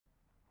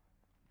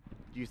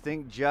Do you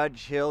think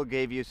Judge Hill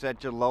gave you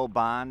such a low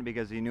bond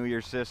because he knew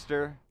your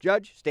sister?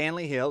 Judge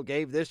Stanley Hill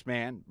gave this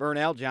man,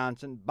 Burnell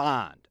Johnson,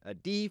 bond, a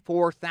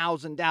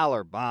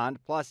 $4,000 bond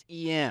plus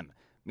EM,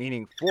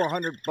 meaning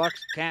 $400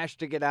 cash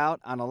to get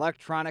out on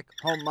electronic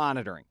home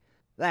monitoring.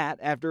 That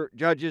after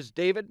Judges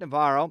David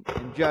Navarro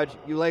and Judge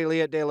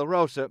Eulalia De La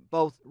Rosa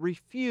both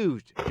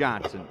refused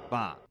Johnson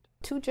bond.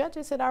 2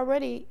 judges had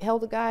already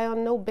held the guy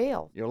on no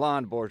bail.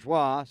 Yolande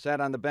Bourgeois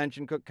sat on the bench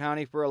in Cook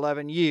County for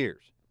 11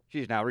 years.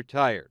 She's now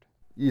retired.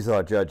 You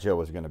thought Judge Hill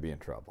was going to be in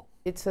trouble.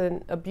 It's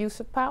an abuse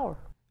of power.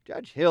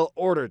 Judge Hill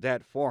ordered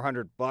that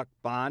 $400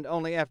 bond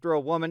only after a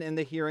woman in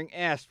the hearing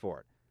asked for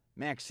it,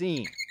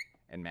 Maxine.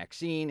 And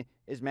Maxine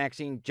is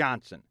Maxine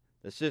Johnson,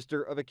 the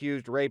sister of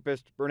accused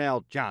rapist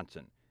Burnell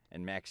Johnson.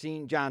 And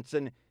Maxine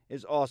Johnson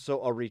is also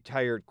a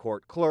retired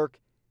court clerk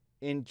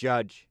in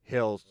Judge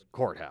Hill's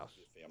courthouse.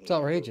 It's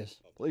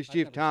outrageous. Police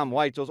Chief Tom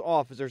Weitzel's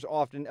officers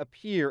often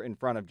appear in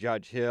front of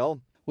Judge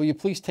Hill. Will you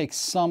please take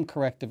some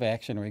corrective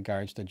action in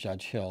regards to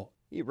Judge Hill?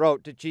 He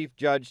wrote to Chief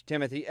Judge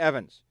Timothy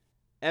Evans.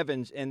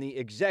 Evans and the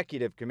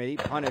executive committee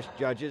punished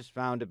judges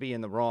found to be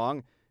in the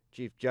wrong.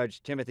 Chief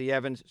Judge Timothy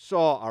Evans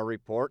saw our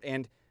report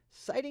and,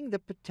 citing the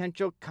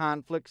potential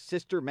conflict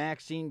Sister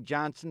Maxine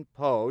Johnson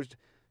posed,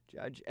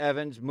 Judge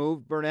Evans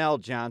moved Burnell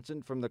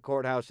Johnson from the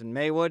courthouse in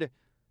Maywood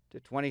to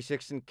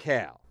 26th and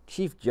Cal.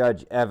 Chief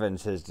Judge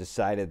Evans has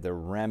decided the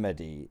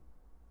remedy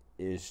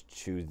is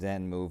to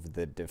then move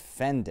the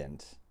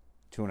defendant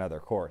to another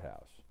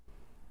courthouse.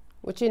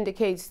 Which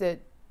indicates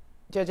that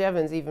Judge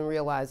Evans even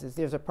realizes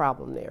there's a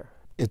problem there.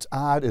 It's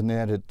odd in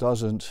that it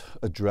doesn't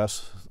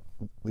address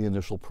the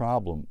initial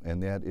problem,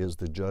 and that is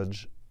the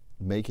judge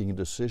making a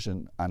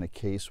decision on a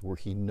case where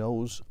he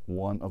knows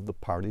one of the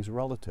party's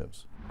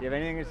relatives. Do you have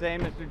anything to say,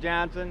 Mr.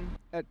 Johnson?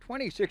 At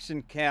 26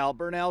 and Cal,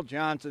 Burnell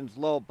Johnson's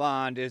low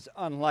bond is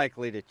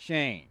unlikely to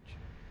change.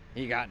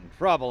 He got in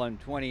trouble in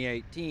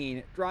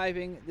 2018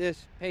 driving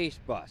this Pace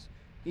bus.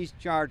 He's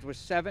charged with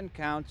 7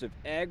 counts of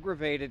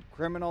aggravated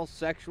criminal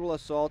sexual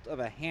assault of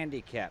a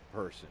handicapped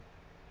person,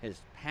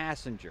 his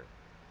passenger.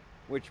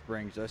 Which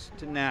brings us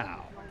to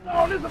now.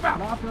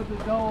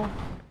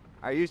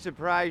 Are you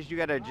surprised you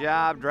got a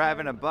job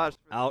driving a bus?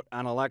 Out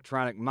on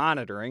electronic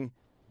monitoring,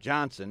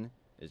 Johnson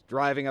is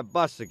driving a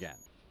bus again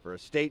for a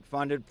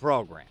state-funded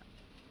program.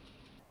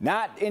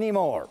 Not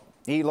anymore.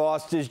 He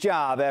lost his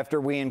job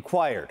after we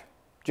inquired.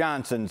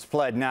 Johnson's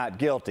pled not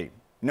guilty.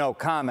 No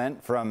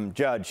comment from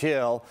Judge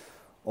Hill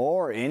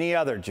or any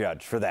other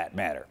judge for that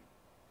matter.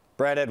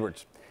 Brad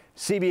Edwards,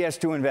 CBS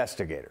 2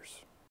 Investigators.